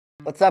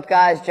What's up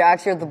guys,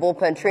 Jax here at the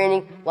Bullpen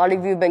Training. A lot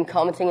of you have been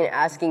commenting and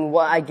asking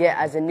what I get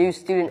as a new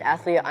student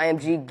athlete at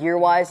IMG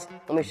gear-wise.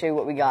 Let me show you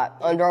what we got.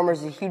 Under Armour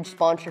is a huge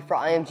sponsor for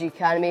IMG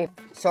Academy.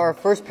 So our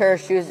first pair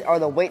of shoes are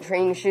the weight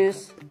training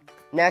shoes.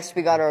 Next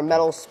we got our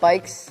metal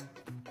spikes.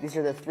 These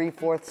are the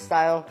 3/4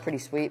 style, pretty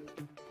sweet.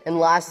 And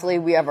lastly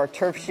we have our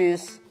turf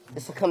shoes.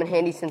 This will come in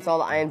handy since all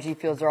the IMG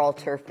fields are all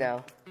turf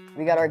now.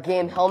 We got our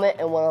game helmet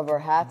and one of our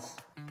hats.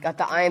 Got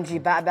the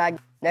IMG bat bag.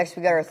 Next,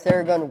 we got our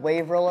Theragun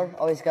wave roller.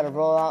 Always got to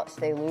roll out,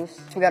 stay loose.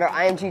 So we got our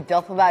IMG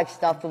duffel bag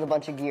stuffed with a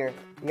bunch of gear.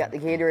 We got the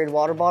Gatorade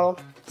water bottle,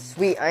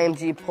 sweet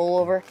IMG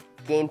pullover,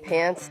 game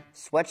pants,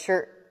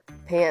 sweatshirt,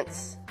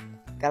 pants.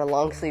 Got a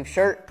long sleeve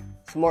shirt,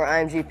 some more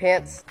IMG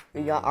pants.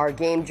 We got our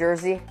game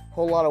jersey,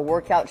 whole lot of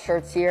workout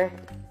shirts here,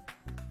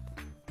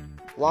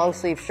 long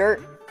sleeve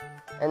shirt,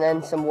 and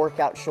then some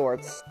workout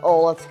shorts.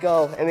 Oh, let's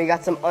go. And we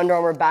got some Under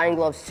Armour batting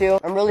gloves too.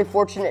 I'm really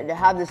fortunate to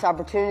have this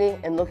opportunity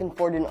and looking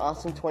forward to an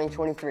awesome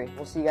 2023.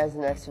 We'll see you guys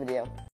in the next video.